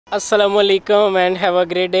अस्सलामुअलैकुम and have a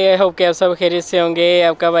great day. I hope कि आप सब खैरियत से होंगे।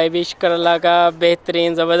 आपका भाई भी शुक्र अल्लाह का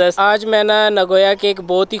बेहतरीन ज़बरदस्त। आज मैं ना नगोया के एक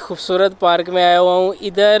बहुत ही खूबसूरत पार्क में आया हुआ हूँ।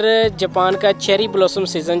 इधर जापान का चेरी ब्लॉसम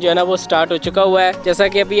सीज़न जो है ना वो स्टार्ट हो चुका हुआ है। जैसा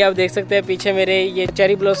कि अभी आप देख सकते हैं पीछे मेरे ये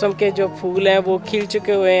चेरी ब्लॉसम के जो फूल हैं वो खिल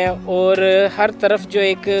चुके हुए हैं और हर तरफ जो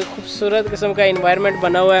एक खूबसूरत किस्म का इन्वायरमेंट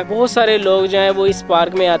बना हुआ है। बहुत सारे लोग जो हैं वो इस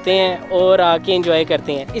पार्क में आते हैं और आके इंजॉय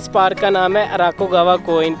करते हैं। इस पार्क का नाम है अराकोगावा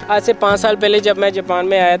कोइन। आज से 5 साल पहले जब मैं जापान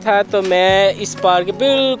में आया था तो मैं इस पार्क के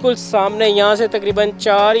बिल्कुल सामने, यहाँ से तकरीबन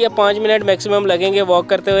 4 या 5 मिनट मैक्सिमम लगेंगे वॉक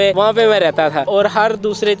करते हुए, वहाँ पे मैं रहता था और हर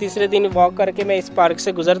दूसरे तीसरे दिन वॉक करके मैं इस पार्क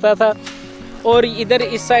से गुजरता था। और इधर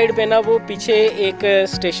इस साइड पे ना वो पीछे एक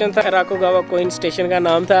स्टेशन था, अराकोगावा कोइन स्टेशन का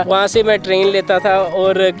नाम था। वहाँ से मैं ट्रेन लेता था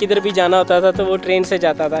और किधर भी जाना होता था तो वो ट्रेन से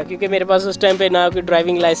जाता था, क्योंकि मेरे पास उस टाइम पे ना कोई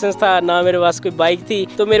ड्राइविंग लाइसेंस था, ना मेरे पास कोई बाइक थी।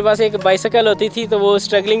 तो मेरे पास एक बाइसाइकिल होती थी, तो वो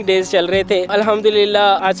स्ट्रगलिंग डेज चल रहे थे।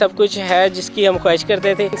 अल्हम्दुलिल्लाह आज सब कुछ है जिसकी हम ख्वाहिश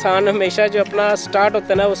करते थे। इंसान हमेशा जो अपना स्टार्ट होता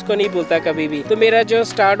है ना उसको नहीं भूलता कभी भी। तो मेरा जो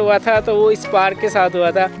स्टार्ट हुआ था तो वो इस पार्क के साथ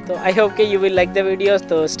हुआ था। तो आई होप कि you will like the videos.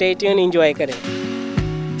 तो स्टे ट्यून, एंजॉय करें।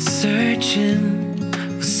 Searching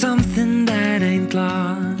for something that ain't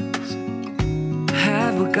lost.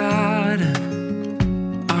 Have we got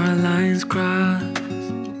our lines crossed?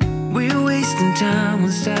 We're wasting time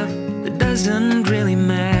on stuff that doesn't really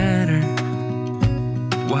matter,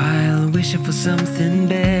 while wishing for something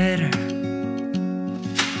better.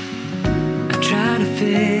 I try to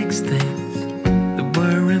fix things that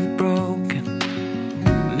weren't broken,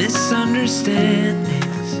 misunderstandings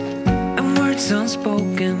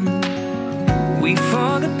unspoken, we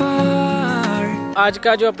fall apart. आज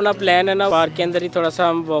का जो अपना plan है ना, park के अंदर ही थोड़ा सा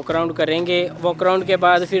हम वॉक अराउंड करेंगे। वॉक अराउंड के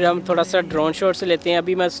बाद फिर हम थोड़ा सा ड्रोन शॉट्स लेते हैं।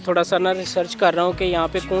 अभी मैं थोड़ा सा ना रिसर्च कर रहा हूँ कि यहाँ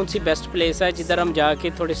पे कौन सी बेस्ट प्लेस है जिधर हम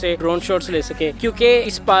जाके थोड़े से ड्रोन शॉट्स ले सके, क्योंकि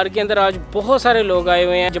इस पार्क के अंदर आज बहुत सारे लोग आए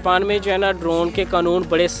हुए हैं। जापान में जो है ना ड्रोन के कानून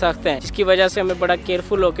बड़े सख्त हैं, जिसकी वजह से हमें बड़ा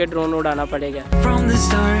केयरफुल होकर ड्रोन उड़ाना पड़ेगा।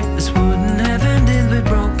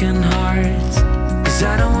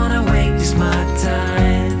 I don't wanna waste my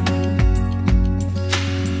time.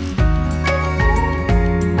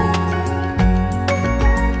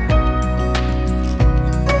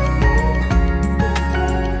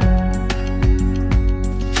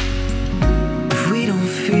 If we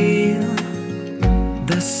don't feel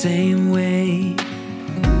the same way,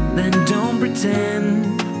 then don't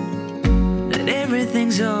pretend that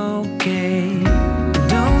everything's okay.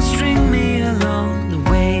 Don't string me along the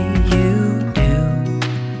way you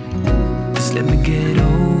let me get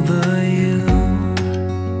over you.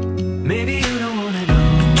 Maybe you don't wanna know,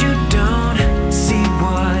 but you don't see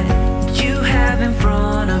what you have in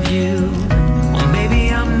front of you. Or maybe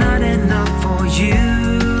I'm not enough for you,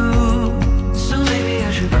 so maybe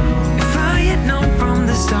I should go. If I had known from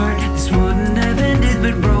the start this wouldn't have ended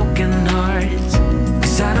with broken hearts,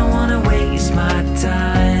 'cause I don't wanna waste my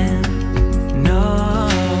time, no.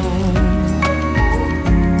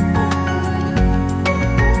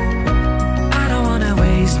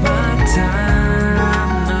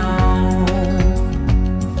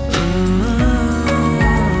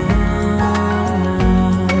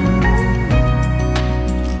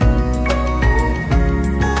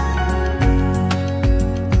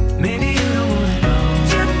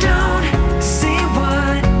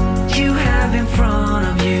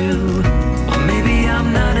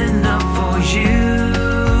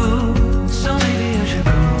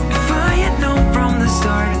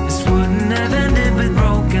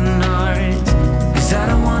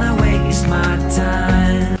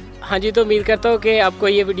 हाँ जी, तो उम्मीद करता हूँ कि आपको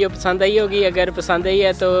ये video पसंद आई होगी। अगर पसंद आई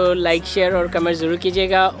है तो लाइक, शेयर और कमेंट ज़रूर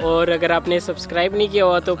कीजिएगा। और अगर आपने सब्सक्राइब नहीं किया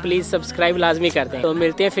हुआ तो प्लीज़ सब्सक्राइब लाजमी कर दें। तो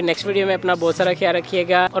मिलते हैं फिर नेक्स्ट वीडियो में। अपना बहुत सारा ख्याल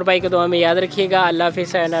रखिएगा और भाई को दुआ में याद रखिएगा। अल्लाह हाफिज़,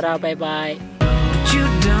 सायोनारा, बाय बाय।